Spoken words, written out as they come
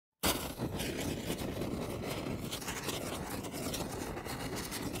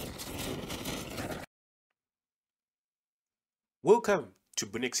Welcome to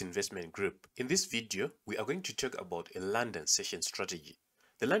Bunnex Investment Group. In this video, we are going to talk about a London session strategy.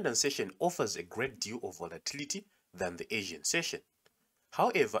 The London session offers a great deal of volatility than the Asian session.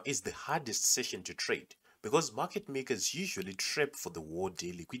 However, it's the hardest session to trade because market makers usually trap for the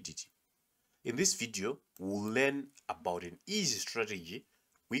war-day liquidity. In this video, we'll learn about an easy strategy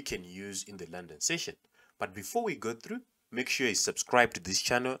we can use in the London session. But before we go through, make sure you subscribe to this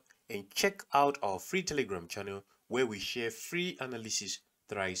channel and check out our free Telegram channel where we share free analysis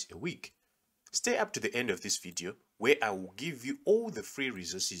thrice a week. Stay up to the end of this video where I will give you all the free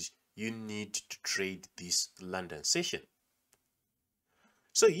resources you need to trade this London session.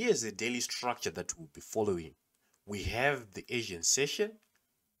 So here's the daily structure that we'll be following. We have the Asian session,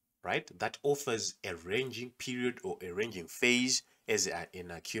 right, that offers a ranging period or a ranging phase as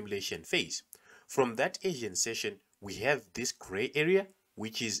an accumulation phase. From that Asian session, we have this gray area,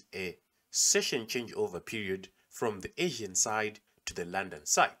 which is a session changeover period from the Asian side to the London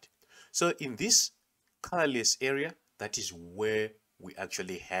side. So in this colorless area, that is where we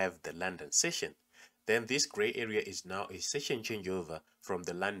actually have the London session. Then this gray area is now a session changeover from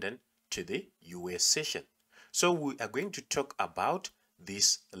the London to the US session. So we are going to talk about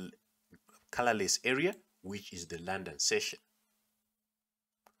this colorless area, which is the London session.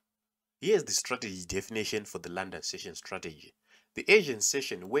 Here's the strategy definition for the London session strategy. The Asian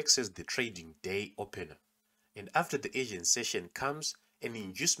session works as the trading day opener. And after the Asian session comes an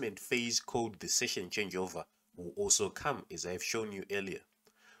inducement phase called the session changeover will also come, as I have shown you earlier.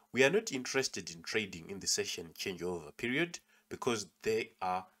 We are not interested in trading in the session changeover period because there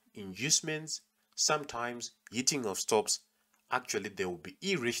are inducements, sometimes hitting of stops. Actually, there will be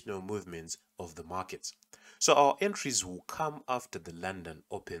irrational movements of the markets. So our entries will come after the London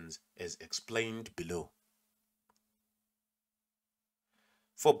opens as explained below.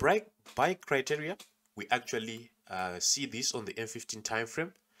 For buy criteria, we actually see this on the M15 time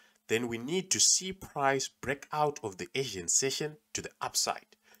frame. Then we need to see price break out of the Asian session to the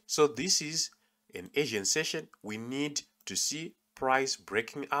upside. So this is an Asian session. We need to see price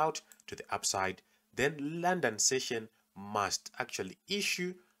breaking out to the upside. Then London session must actually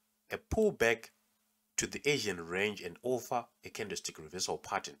issue a pullback to the Asian range and offer a candlestick reversal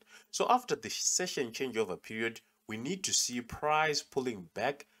pattern. So after the session changeover period, we need to see price pulling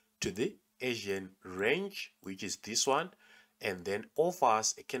back to the Asian range, which is this one, and then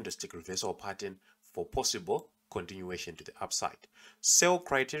offers a candlestick reversal pattern for possible continuation to the upside. Sell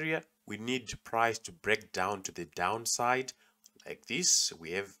criteria, we need price to break down to the downside like this.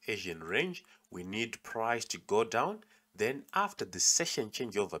 We have Asian range, we need price to go down. Then after the session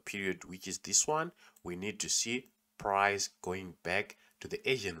changeover period, which is this one, we need to see price going back to the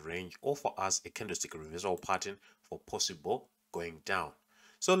Asian range, offer us a candlestick reversal pattern for possible going down.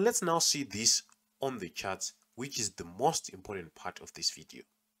 So let's now see this on the charts, which is the most important part of this video.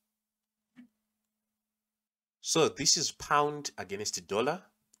 So this is pound against the dollar,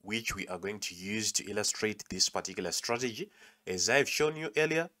 which we are going to use to illustrate this particular strategy. As I've shown you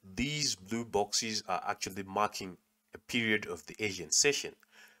earlier, these blue boxes are actually marking a period of the Asian session.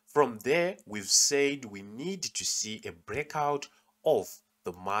 From there, we've said we need to see a breakout of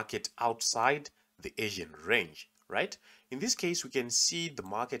the market outside the Asian range, right? In this case, we can see the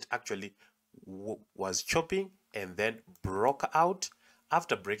market actually was chopping and then broke out.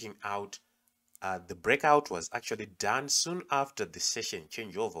 After breaking out, the breakout was actually done soon after the session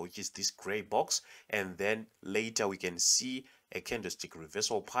changeover, which is this gray box, and then later we can see a candlestick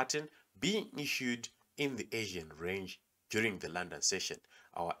reversal pattern being issued in the Asian range during the London session.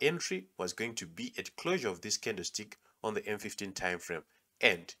 Our entry was going to be at closure of this candlestick on the M15 time frame,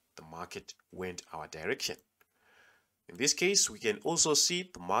 and the market went our direction. In this case, we can also see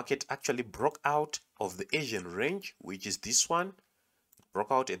the market actually broke out of the Asian range, which is this one. It broke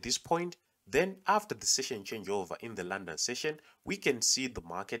out at this point. Then after the session changeover in the London session, we can see the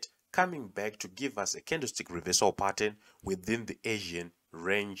market coming back to give us a candlestick reversal pattern within the Asian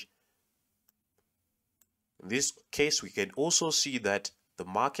range. In this case, we can also see that the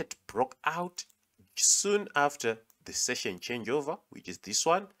market broke out soon after the session changeover, which is this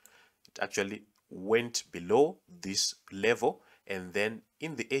one. It actually went below this level, and then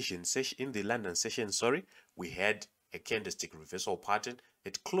in the Asian session, in the London session, sorry, we had a candlestick reversal pattern.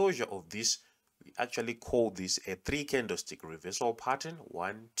 At closure of this, we actually call this a 3 candlestick reversal pattern.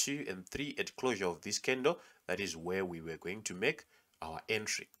 1, 2, and 3. At closure of this candle, that is where we were going to make our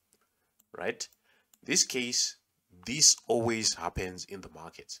entry, right? In this case, this always happens in the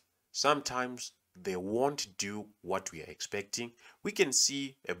markets. Sometimes they won't do what we are expecting. We can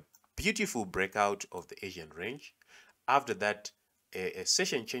see a beautiful breakout of the Asian range. After that, a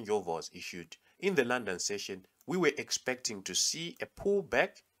session changeover was issued in the London session, we were expecting to see a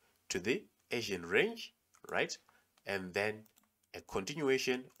pullback to the Asian range, right? And then a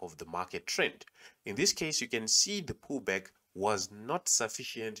continuation of the market trend. In this case, you can see the pullback was not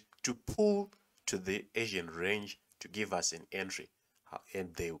sufficient to pull to the Asian range to give us an entry,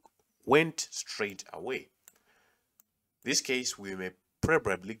 and they went straight away. This case, we may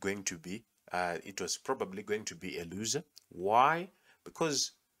probably going to be it was probably going to be a loser. Why?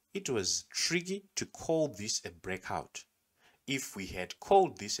 Because it was tricky to call this a breakout. If we had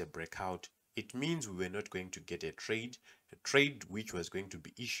called this a breakout, it means we were not going to get a trade. A trade which was going to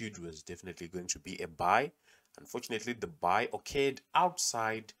be issued was definitely going to be a buy. Unfortunately, the buy occurred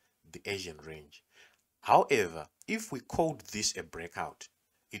outside the Asian range. However, if we called this a breakout,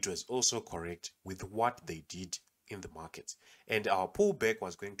 it was also correct with what they did in the markets. And our pullback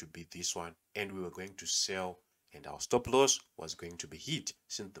was going to be this one, and we were going to sell, and our stop loss was going to be hit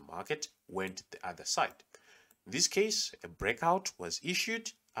since the market went the other side. In this case, a breakout was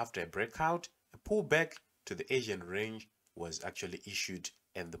issued. After a breakout, a pullback to the Asian range was actually issued,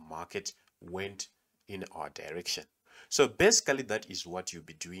 and the market went in our direction. So basically, that is what you'll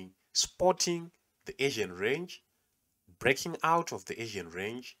be doing: spotting the Asian range, breaking out of the Asian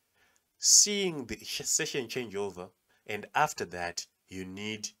range, seeing the session changeover, and after that, you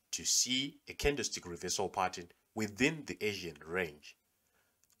need to see a candlestick reversal pattern within the Asian range.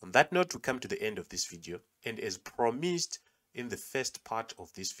 On that note, we come to the end of this video, and as promised in the first part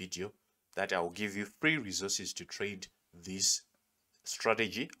of this video, that I'll give you free resources to trade this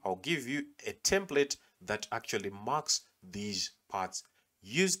strategy. I'll give you a template that actually marks these parts.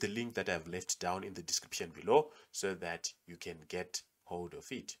 Use the link that I've left down in the description below so that you can get hold of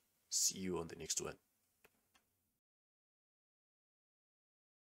it. See you on the next one.